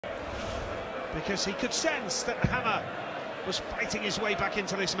because he could sense that the hammer was fighting his way back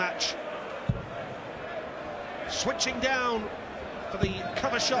into this match. Switching down for the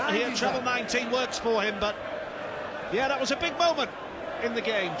cover shot here, treble 19 works for him, but yeah, that was a big moment in the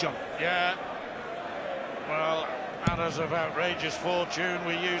game, John. Yeah, well, adders of outrageous fortune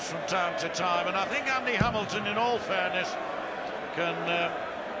we use from time to time, and I think Andy Hamilton, in all fairness, can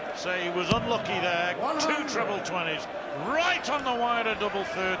say he was unlucky there. 2 treble 20s, right on the wire of double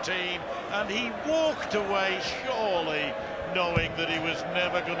 13, and he walked away surely knowing that he was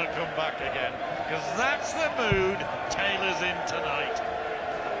never going to come back again, because that's the mood Taylor's in tonight.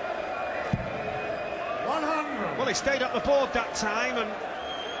 100. Well, he stayed up the board that time, and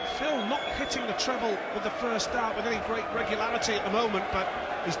Phil not hitting the treble with the first start with any great regularity at the moment, but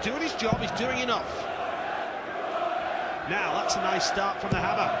he's doing his job, he's doing enough. Now, that's a nice start from the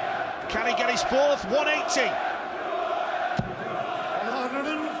hammer. Can he get his fourth? 180.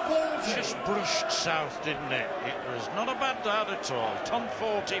 140. Just brushed south, didn't it? It was not a bad dart at all. Ton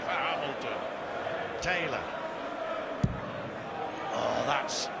 40 for Hamilton. Taylor. Oh,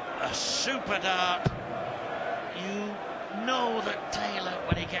 that's a super dart. You know that Taylor,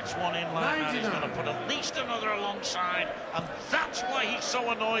 when he gets one in like that, he's going to put at least another alongside, and that's why he's so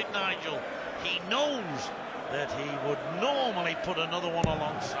annoyed, Nigel. He knows that he would normally put another one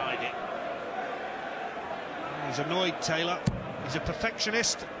alongside it. He's annoyed, Taylor. He's a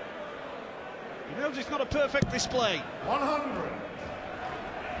perfectionist. He knows it's not a perfect display. 100.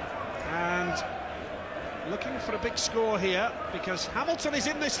 And looking for a big score here, because Hamilton is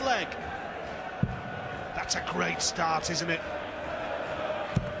in this leg. That's a great start, isn't it?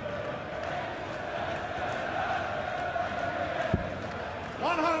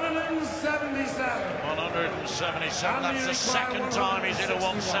 $177. That's the second time he's hit a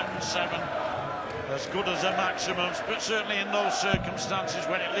 177. As good as the maximums, but certainly in those circumstances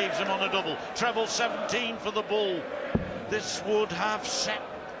when it leaves him on a double. Treble 17 for the bull. This would have set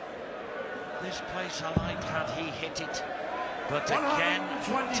this place alight had he hit it. But again,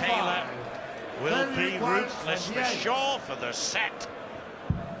 Taylor will be ruthless for sure for the set.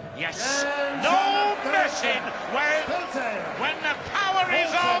 Yes, no messing when the power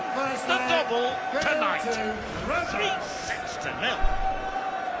is on the double tonight. 3-6-0.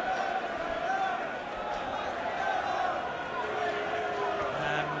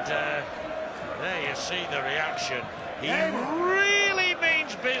 And there you see the reaction. He really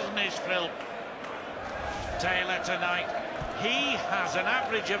means business, Phil. Taylor tonight. He has an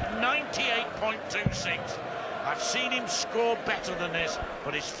average of 98.26. I've seen him score better than this,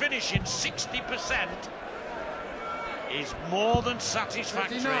 but his finishing 60% is more than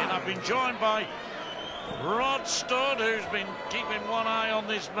satisfactory. 59. And I've been joined by Rod Studd, who's been keeping one eye on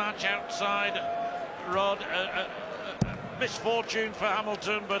this match outside. Rod, misfortune for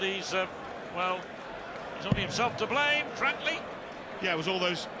Hamilton, but he's, well, he's only himself to blame, frankly. Yeah, it was all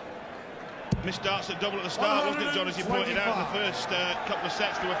those missed darts at double at the start, wasn't it, John? As you pointed out, in the first couple of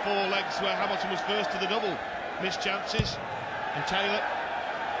sets, there were 4 legs where Hamilton was first to the double. Missed chances, and Taylor,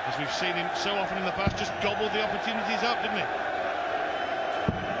 as we've seen him so often in the past, just gobbled the opportunities up, didn't he?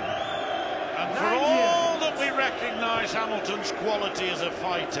 And for all that we recognise Hamilton's quality as a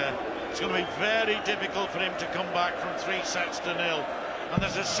fighter, it's going to be very difficult for him to come back from 3-0. And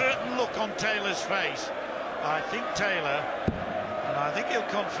there's a certain look on Taylor's face. I think Taylor, and I think he'll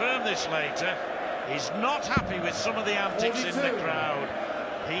confirm this later, he's not happy with some of the antics 42. In the crowd.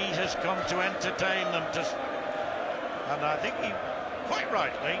 He has come to entertain them, and I think he, quite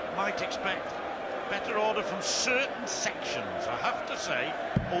rightly, might expect better order from certain sections. I have to say,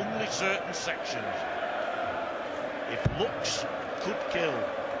 only certain sections. If looks could kill.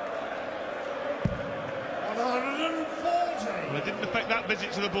 140. Well, it didn't affect that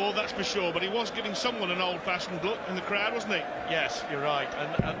visit to the ball, that's for sure, but he was giving someone an old-fashioned look in the crowd, wasn't he? Yes, you're right,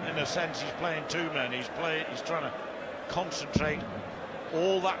 and in a sense he's playing two men. He's trying to concentrate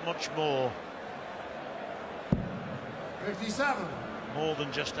all that much more. 57. More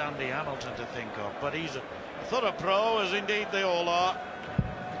than just Andy Hamilton to think of, but he's a thorough pro, as indeed they all are.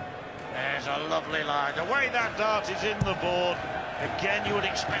 There's a lovely line. The way that dart is in the board, again you would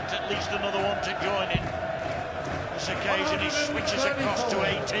expect at least another one to join in. This occasion he switches across to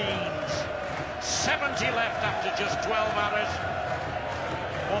 18s. 70 left after just 12 arrows.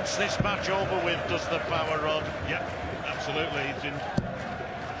 Once this match over with, does the power run? Yeah, absolutely. He's been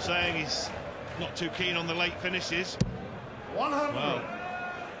saying he's not too keen on the late finishes. 100. Well,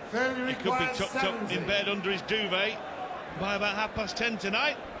 he could be tucked up in bed under his duvet by about 10:30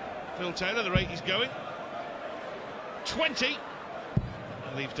 tonight. Phil Taylor, the rate he's going. 20.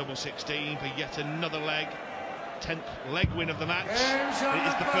 And leaves double 16 for yet another leg. 10th leg win of the match. It is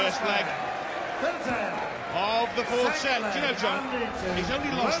the first leg of the fourth set. Do you know, John, he's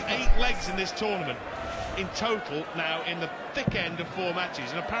only lost 8 legs in this tournament in total now in the thick end of 4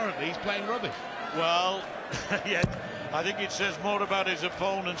 matches, and apparently he's playing rubbish. Well, yeah, I think it says more about his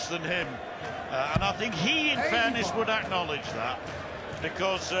opponents than him. And I think he, in fairness, would acknowledge that,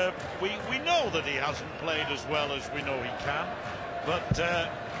 because we know that he hasn't played as well as we know he can. But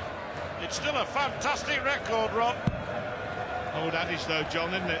it's still a fantastic record, Rob. Old adage, though,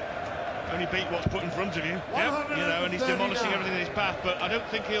 John, isn't it? Only beat what's put in front of you. Yep. You know, and he's demolishing everything in his path, but I don't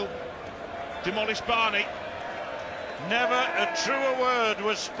think he'll demolish Barney. Never a truer word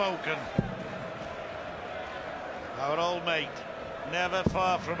was spoken. Our old mate, never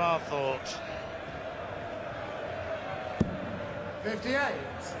far from our thoughts. 58.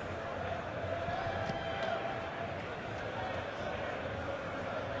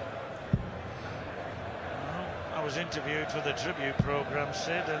 I was interviewed for the tribute programme,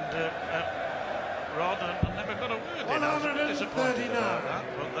 Sid, and Rod, and I never got a word in. I was a bit disappointed about that,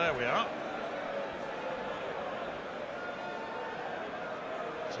 but there we are.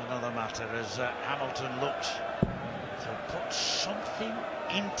 It's another matter as Hamilton looks to put something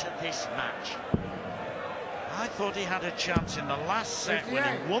into this match. I thought he had a chance in the last set 58.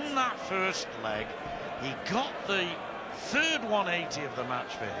 When he won that first leg. He got the third 180 of the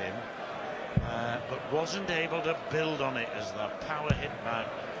match for him, but wasn't able to build on it as the power hit back,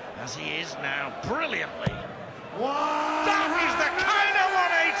 as he is now brilliantly. That is the kind of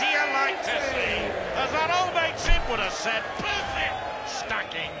 180 you like to see, as our old mate Sid would have said. Perfect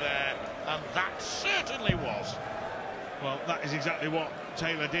stacking there, and that certainly was. Well, that is exactly what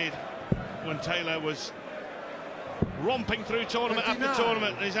Taylor did when Taylor was romping through tournament 59. After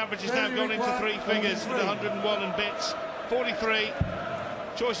tournament, and his average has now gone into 3 figures with 101 and bits. 43.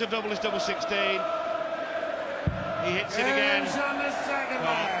 Choice of double is double 16. He hits it again.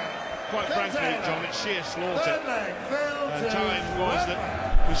 Well, quite frankly, John, it's sheer slaughter. Time was that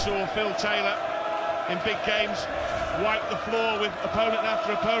we saw Phil Taylor in big games wipe the floor with opponent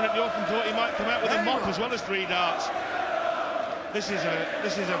after opponent. You often thought he might come out with a mop as well as 3 darts. This is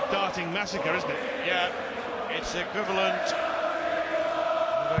a darting massacre, isn't it? Yeah, it's equivalent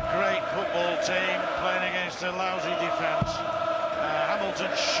of a great football team playing against a lousy defence.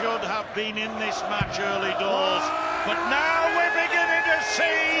 Hamilton should have been in this match early doors, but now we're beginning to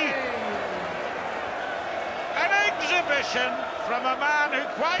see an exhibition from a man who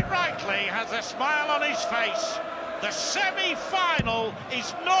quite rightly has a smile on his face. The semi-final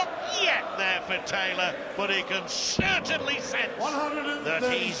is not yet there for Taylor, but he can certainly sense that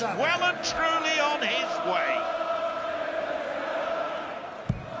he's well and truly on his way.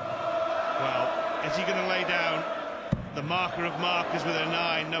 Well, is he going to lay down the marker of markers with a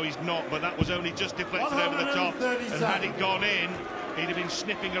 9? No, he's not, but that was only just deflected over the top, and had it gone in, he'd have been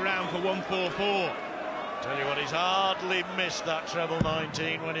sniffing around for 144. Tell you what, he's hardly missed that treble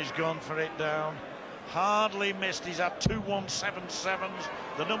 19 when he's gone for it down. Hardly missed. He's had 2 177s.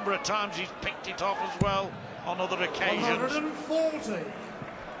 The number of times he's picked it off as well on other occasions. 140.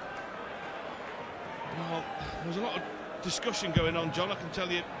 Well, there's a lot of discussion going on, John, I can tell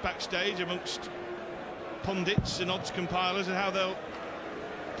you, backstage amongst pundits and odds compilers, and how they'll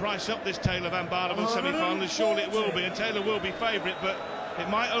price up this Taylor Van Barneveld semi-final. Surely it will be, and Taylor will be favourite, but it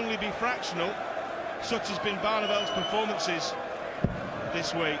might only be fractional. Such has been Barneveld's performances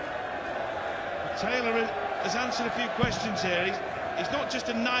this week. Taylor has answered a few questions here. He's not just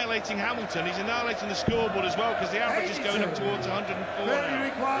annihilating Hamilton, he's annihilating the scoreboard as well, because the average is going up towards 104 now.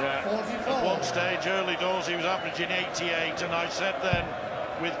 Yeah. At one stage, early doors, he was averaging 88, and I said then,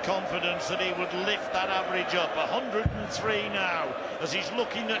 with confidence, that he would lift that average up. 103 now, as he's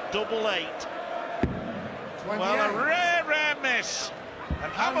looking at double 8. Well, a rare, rare miss.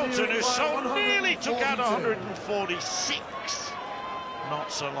 And Hamilton, who so nearly took out 146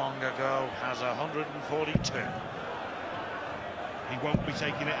 not so long ago, has 142. He won't be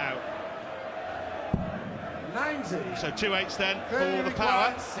taking it out. 90. So 2 8s then for the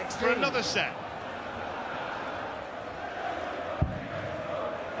power for another set.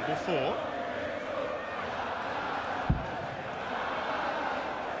 Double 4.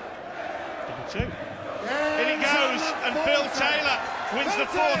 Double 2. In he goes, and Phil Taylor wins the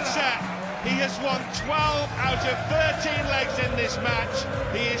 4th set. He has won 12 out of 13 legs in this match.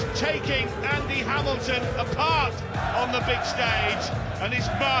 He is taking Andy Hamilton apart on the big stage, and is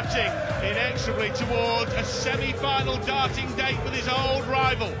marching inexorably towards a semi-final darting date with his old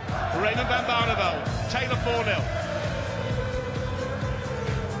rival, Raymond Van Barneveld. Taylor 4-0.